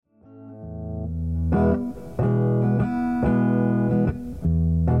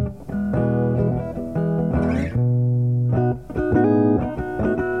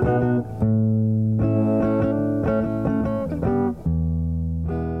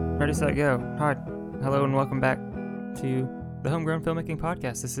Ready, set, go. Hi. Hello and welcome back to the Homegrown Filmmaking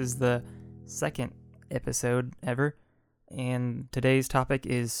Podcast. This is the second episode ever, and today's topic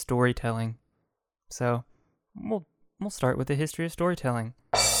is storytelling. So, we'll start with the history of storytelling.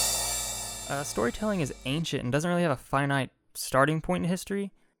 Storytelling is ancient and doesn't really have a finite starting point in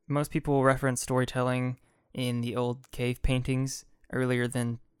history. Most people reference storytelling in the old cave paintings earlier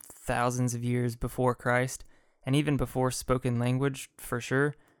than thousands of years before Christ, and even before spoken language, for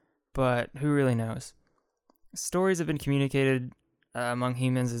sure, but who really knows? Stories have been communicated among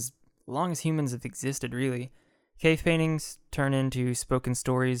humans as long as humans have existed, really. Cave paintings turn into spoken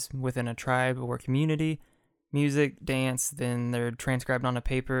stories within a tribe or community. Music, dance, then they're transcribed onto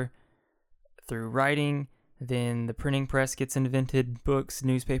paper through writing. Then the printing press gets invented. Books,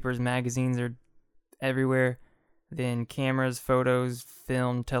 newspapers, magazines are everywhere. Then cameras, photos,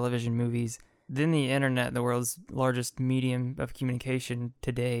 film, television, movies. Then the internet, the world's largest medium of communication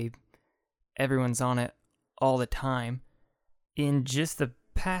today. Everyone's on it all the time. In just the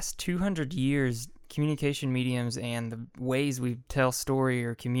past 200 years, communication mediums and the ways we tell story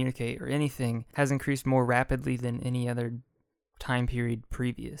or communicate or anything has increased more rapidly than any other time period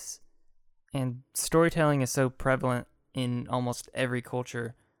previous. And storytelling is so prevalent in almost every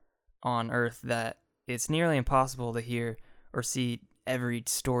culture on Earth that it's nearly impossible to hear or see every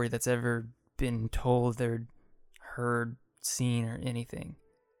story that's ever been told or heard, seen, or anything.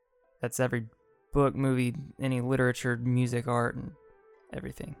 That's every book, movie, any literature, music, art, and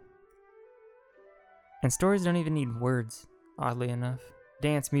everything. And stories don't even need words, oddly enough.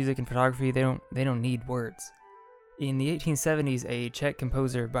 Dance, music, and photography, they don't need words. In the 1870s, a Czech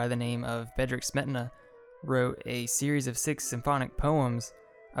composer by the name of Bedřich Smetana wrote a series of 6 symphonic poems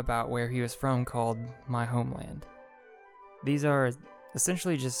about where he was from called My Homeland. These are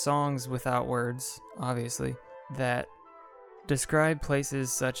essentially just songs without words, obviously, that describe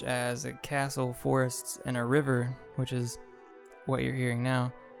places such as a castle, forests, and a river, which is what you're hearing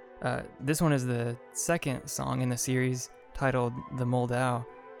now. This one is the second song in the series, titled The Moldau,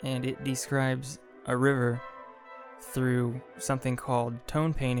 and it describes a river through something called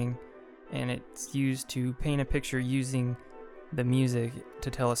tone painting, and it's used to paint a picture using the music to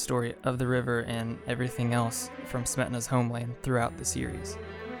tell a story of the river and everything else from Smetana's homeland throughout the series.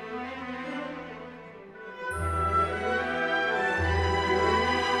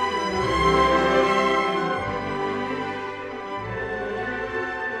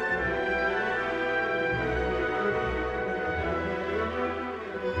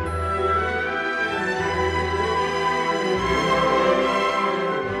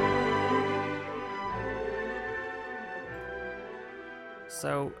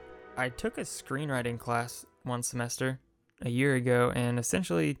 So, I took a screenwriting class one semester a year ago, and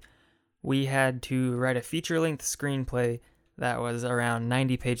essentially we had to write a feature-length screenplay that was around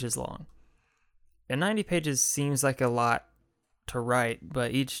 90 pages long. And 90 pages seems like a lot to write,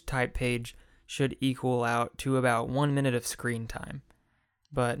 but each type page should equal out to about 1 minute of screen time.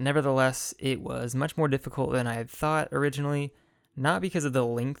 But nevertheless, it was much more difficult than I had thought originally, not because of the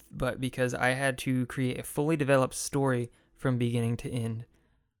length, but because I had to create a fully developed story from beginning to end,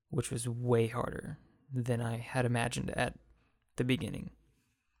 which was way harder than I had imagined at the beginning.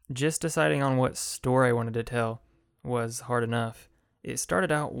 Just deciding on what story I wanted to tell was hard enough. It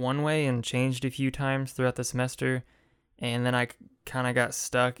started out one way and changed a few times throughout the semester, and then I kind of got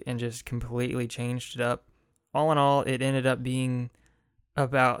stuck and just completely changed it up. All in all, it ended up being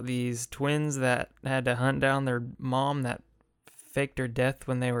about these twins that had to hunt down their mom that faked her death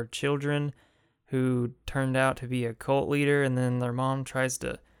when they were children, who turned out to be a cult leader, and then their mom tries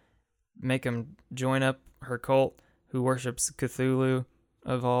to make them join up her cult, who worships Cthulhu,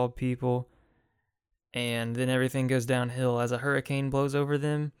 of all people. And then everything goes downhill as a hurricane blows over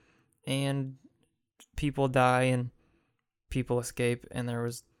them, and people die, and people escape, and there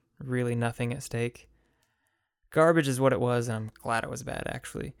was really nothing at stake. Garbage is what it was, and I'm glad it was bad,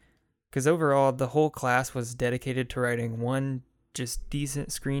 actually. Because overall, the whole class was dedicated to writing one just decent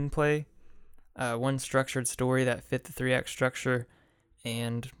screenplay, one structured story that fit the 3-act structure,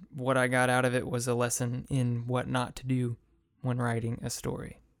 and what I got out of it was a lesson in what not to do when writing a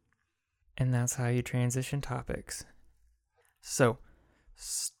story. And that's how you transition topics. So,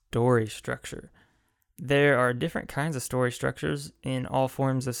 story structure. There are different kinds of story structures in all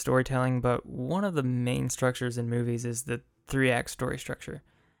forms of storytelling, but one of the main structures in movies is the 3-act story structure.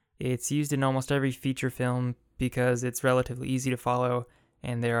 It's used in almost every feature film because it's relatively easy to follow,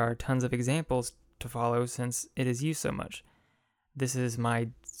 and there are tons of examples to follow since it is used so much. This is my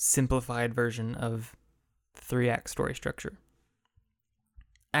simplified version of the 3-act story structure.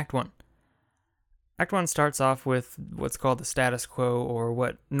 Act 1. Act 1 starts off with what's called the status quo, or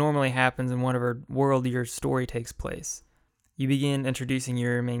what normally happens in whatever world your story takes place. You begin introducing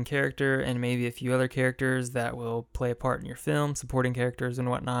your main character and maybe a few other characters that will play a part in your film, supporting characters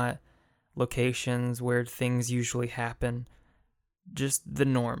and whatnot, locations where things usually happen, just the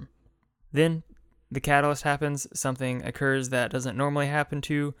norm. Then the catalyst happens, something occurs that doesn't normally happen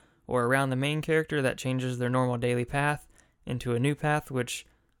to or around the main character that changes their normal daily path into a new path, which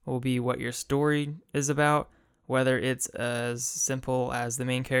will be what your story is about, whether it's as simple as the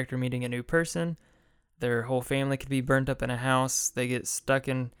main character meeting a new person, their whole family could be burnt up in a house, they get stuck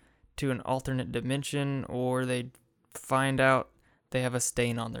into an alternate dimension, or they find out they have a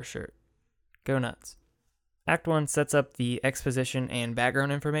stain on their shirt. Go nuts. Act 1 sets up the exposition and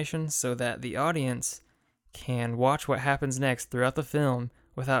background information so that the audience can watch what happens next throughout the film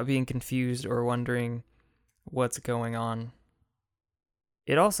without being confused or wondering what's going on.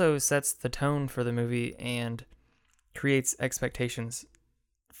 It also sets the tone for the movie and creates expectations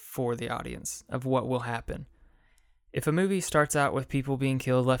for the audience of what will happen. If a movie starts out with people being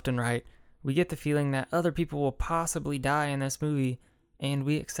killed left and right, we get the feeling that other people will possibly die in this movie, and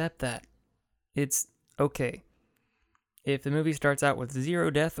we accept that. It's okay. If the movie starts out with zero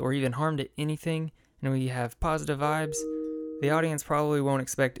death or even harm to anything, and we have positive vibes, the audience probably won't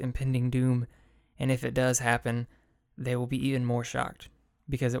expect impending doom, and if it does happen, they will be even more shocked,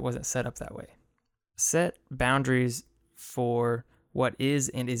 because it wasn't set up that way. Set boundaries for what is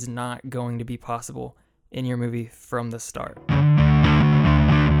and is not going to be possible in your movie from the start.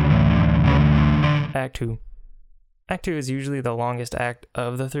 Act 2. Act 2 is usually the longest act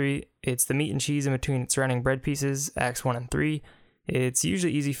of the three. It's the meat and cheese in between surrounding bread pieces, Acts 1 and 3. It's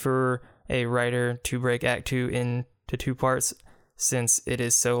usually easy for a writer to break Act 2 into two parts since it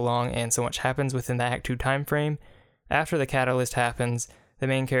is so long and so much happens within the Act 2 time frame. After the catalyst happens, the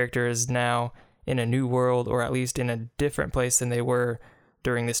main character is now in a new world, or at least in a different place than they were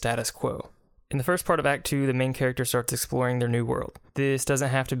during the status quo. In the first part of Act 2, the main character starts exploring their new world. This doesn't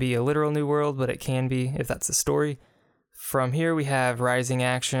have to be a literal new world, but it can be if that's the story. From here, we have rising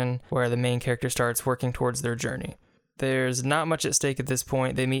action, where the main character starts working towards their journey. There's not much at stake at this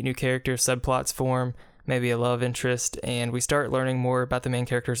point. They meet new characters, subplots form, maybe a love interest, and we start learning more about the main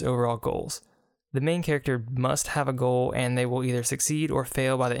character's overall goals. The main character must have a goal, and they will either succeed or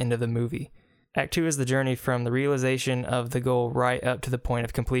fail by the end of the movie. Act 2 is the journey from the realization of the goal right up to the point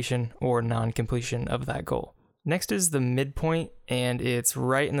of completion or non-completion of that goal. Next is the midpoint, and it's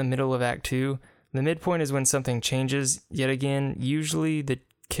right in the middle of Act 2. The midpoint is when something changes, yet again, usually the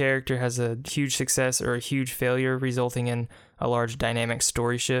character has a huge success or a huge failure, resulting in a large dynamic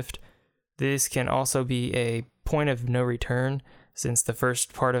story shift. This can also be a point of no return, since the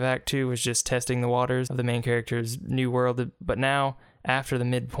first part of Act 2 was just testing the waters of the main character's new world, but now, after the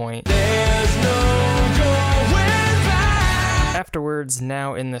midpoint, there's no going back. Afterwards,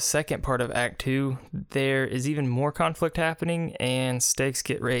 now in the second part of Act 2, there is even more conflict happening and stakes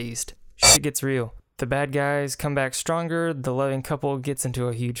get raised. Shit gets real. The bad guys come back stronger, the loving couple gets into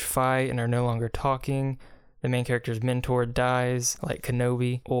a huge fight and are no longer talking, the main character's mentor dies, like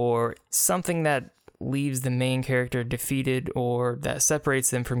Kenobi, or something that leaves the main character defeated or that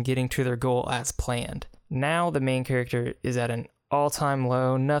separates them from getting to their goal as planned. Now the main character is at an all-time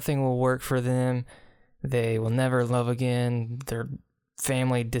low, nothing will work for them, they will never love again, their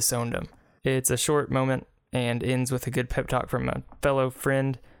family disowned them. It's a short moment and ends with a good pep talk from a fellow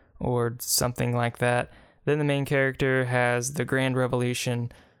friend or something like that. Then the main character has the grand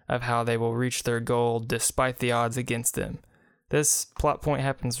revelation of how they will reach their goal despite the odds against them. This plot point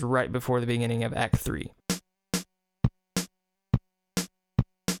happens right before the beginning of Act 3.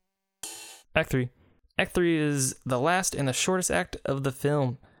 Act 3. Act 3 is the last and the shortest act of the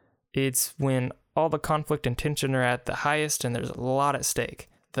film. It's when all the conflict and tension are at the highest and there's a lot at stake.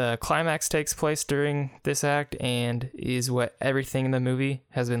 The climax takes place during this act and is what everything in the movie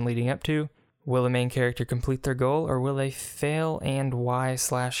has been leading up to. Will the main character complete their goal, or will they fail, and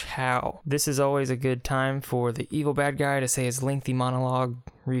why/how? This is always a good time for the evil bad guy to say his lengthy monologue,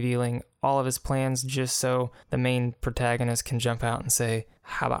 revealing all of his plans just so the main protagonist can jump out and say,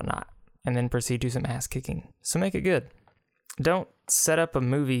 how about not? And then proceed to some ass kicking. So make it good. Don't set up a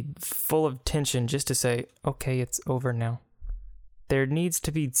movie full of tension just to say, okay, it's over now. There needs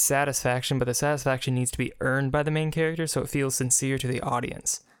to be satisfaction, but the satisfaction needs to be earned by the main character so it feels sincere to the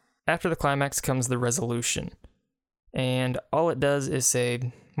audience. After the climax comes the resolution, and all it does is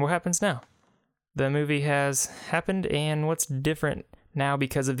say, what happens now? The movie has happened, and what's different now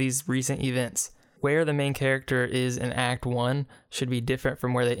because of these recent events? Where the main character is in Act 1 should be different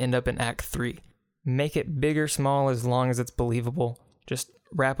from where they end up in Act 3. Make it big or small as long as it's believable. Just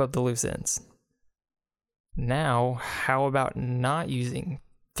wrap up the loose ends. Now, how about not using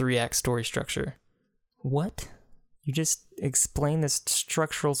 3-act story structure? What? You just explain this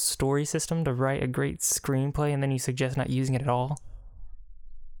structural story system to write a great screenplay and then you suggest not using it at all?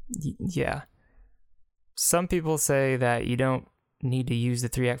 Yeah. Some people say that you don't need to use the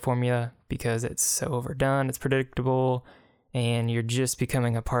 3-act formula because it's so overdone, it's predictable, and you're just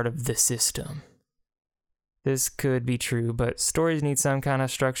becoming a part of the system. This could be true, but stories need some kind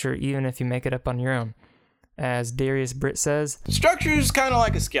of structure even if you make it up on your own. As Darius Britt says, structure is kind of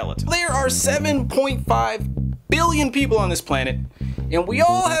like a skeleton. There are 7.5 billion people on this planet, and we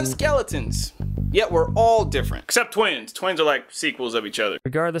all have skeletons. Yet we're all different. Except twins. Twins are like sequels of each other.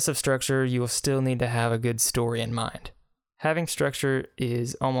 Regardless of structure, you will still need to have a good story in mind. Having structure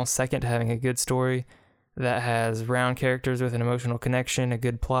is almost second to having a good story that has round characters with an emotional connection, a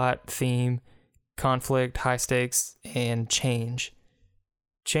good plot, theme, conflict, high stakes, and change.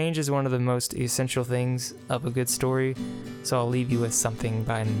 Change is one of the most essential things of a good story, so I'll leave you with something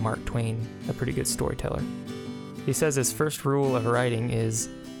by Mark Twain, a pretty good storyteller. He says his first rule of writing is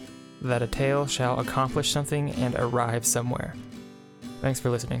that a tale shall accomplish something and arrive somewhere. Thanks for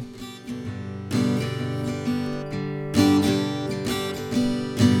listening.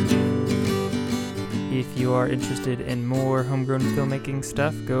 If you are interested in more homegrown filmmaking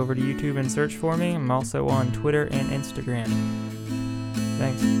stuff, go over to YouTube and search for me. I'm also on Twitter and Instagram.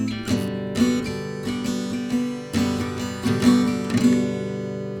 Thanks.